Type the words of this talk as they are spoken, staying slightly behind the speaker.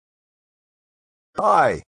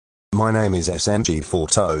Hi, my name is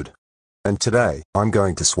SMG4 Toad. And today, I'm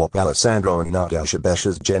going to swap Alessandro and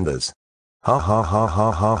Natasha's genders. Ha ha ha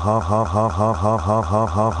ha ha ha ha ha ha ha ha ha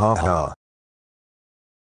ha ha ha.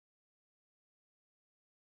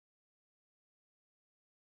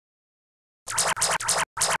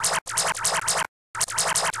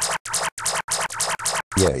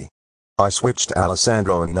 Yay. I switched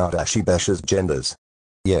Alessandro and Natasha's genders.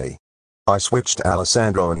 Yay. I switched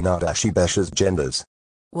Alessandro and Natasha's genders.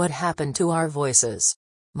 What happened to our voices?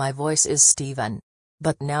 My voice is Steven.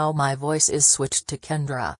 But now my voice is switched to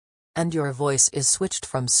Kendra. And your voice is switched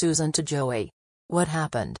from Susan to Joey. What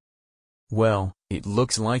happened? Well, it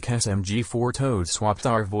looks like SMG4 Toad swapped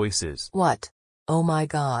our voices. What? Oh my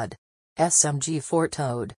god. SMG4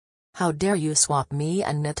 Toad. How dare you swap me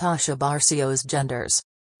and Natasha Barcio's genders?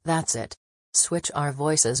 That's it. Switch our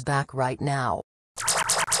voices back right now.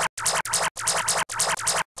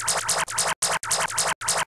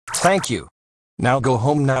 Thank you. Now go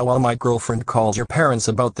home now while my girlfriend calls your parents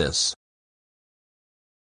about this.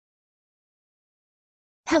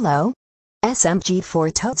 Hello?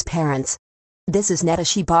 SMG4 Toad's parents. This is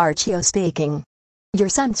Natasha Barcio speaking. Your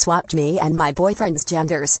son swapped me and my boyfriend's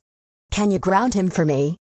genders. Can you ground him for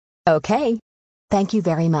me? Okay. Thank you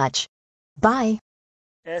very much. Bye.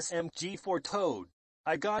 SMG4 Toad.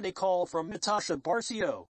 I got a call from Natasha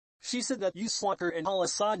Barcio. She said that you swapped her and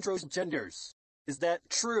Alessandro's genders. Is that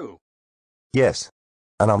true? Yes.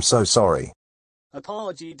 And I'm so sorry.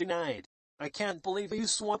 Apology denied. I can't believe you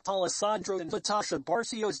swapped Alessandro and Natasha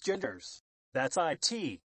Barcio's genders. That's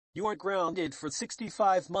IT. You are grounded for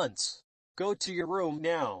 65 months. Go to your room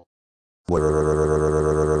now.